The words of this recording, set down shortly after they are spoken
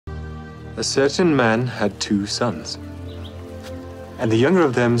A certain man had 2 sons. And the younger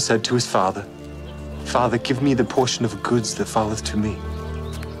of them said to his father, "Father, give me the portion of goods that falleth to me."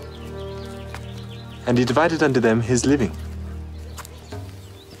 And he divided unto them his living.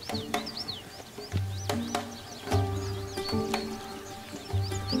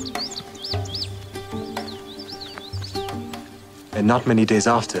 And not many days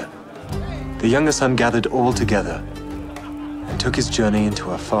after, the younger son gathered all together and took his journey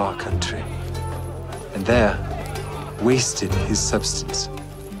into a far country, and there wasted his substance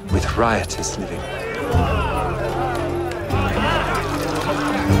with riotous living.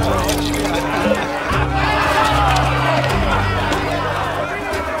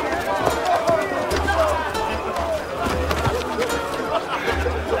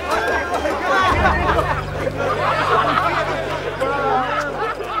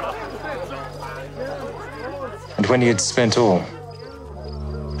 And when he had spent all,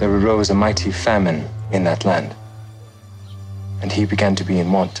 there arose a mighty famine in that land, and he began to be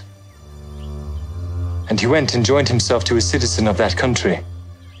in want. And he went and joined himself to a citizen of that country,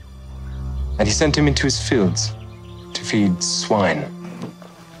 and he sent him into his fields to feed swine.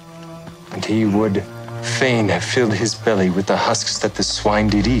 And he would fain have filled his belly with the husks that the swine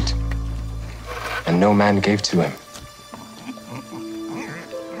did eat, and no man gave to him.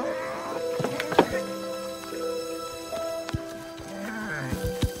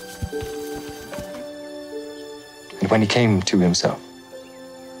 And when he came to himself,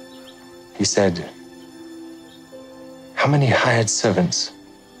 he said, "How many hired servants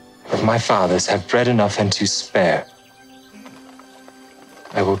of my father's have bread enough and to spare?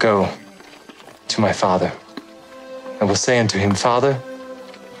 I will go to my father and will say unto him, Father,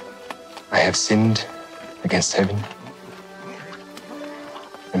 I have sinned against heaven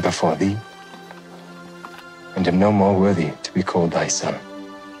and before thee, and am no more worthy to be called thy son.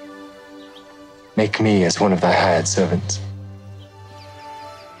 Make me as one of thy hired servants."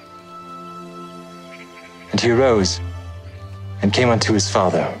 And he arose and came unto his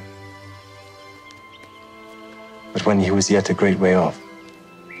father. But when he was yet a great way off,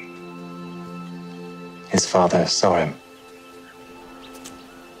 his father saw him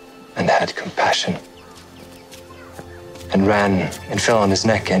and had compassion, and ran and fell on his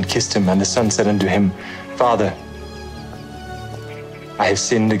neck and kissed him. And the son said unto him, "Father, I have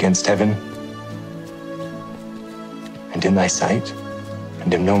sinned against heaven and in thy sight,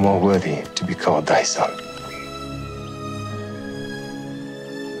 and am no more worthy to be called thy son."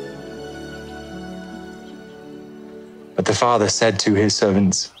 But the father said to his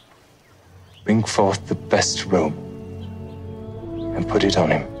servants, "Bring forth the best robe and put it on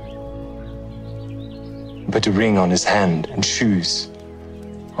him. And put a ring on his hand and shoes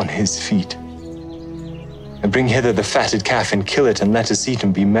on his feet. And bring hither the fatted calf and kill it, and let us eat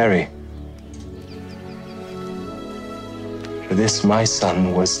and be merry. For this my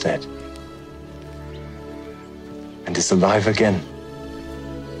son was dead and is alive again.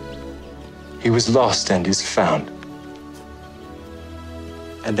 He was lost and is found."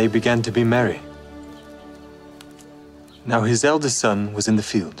 And they began to be merry. Now his eldest son was in the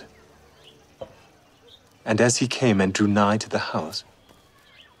field. And as he came and drew nigh to the house,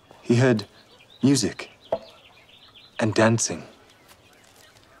 he heard music and dancing.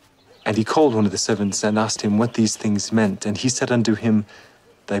 And he called one of the servants and asked him what these things meant. And he said unto him,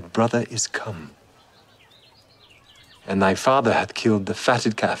 "Thy brother is come, and thy father hath killed the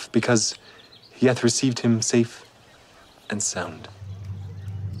fatted calf, because he hath received him safe and sound."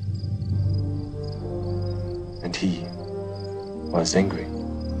 And he was angry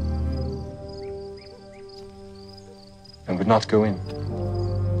and would not go in.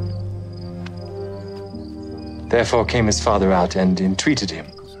 Therefore came his father out and entreated him.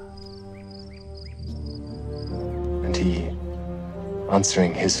 And he,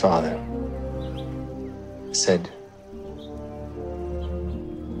 answering his father, said,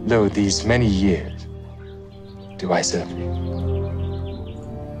 "Lo, these many years do I serve thee.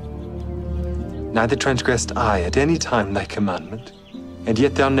 Neither transgressed I at any time thy commandment, and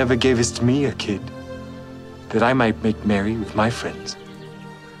yet thou never gavest me a kid, that I might make merry with my friends.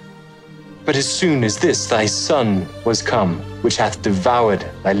 But as soon as this thy son was come, which hath devoured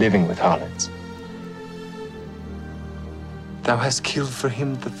thy living with harlots, thou hast killed for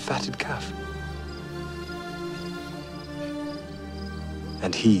him the fatted calf."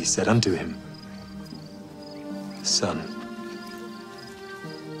 And he said unto him, "Son,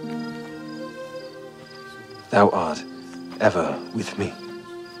 thou art ever with me,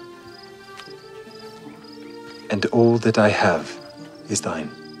 and all that I have is thine.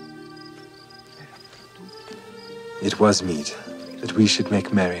 It was meet that we should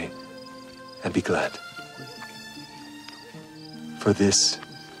make merry and be glad. For this,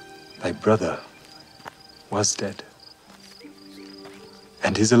 thy brother was dead,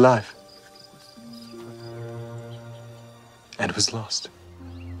 and is alive, and was lost,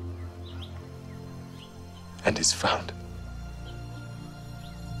 and is found.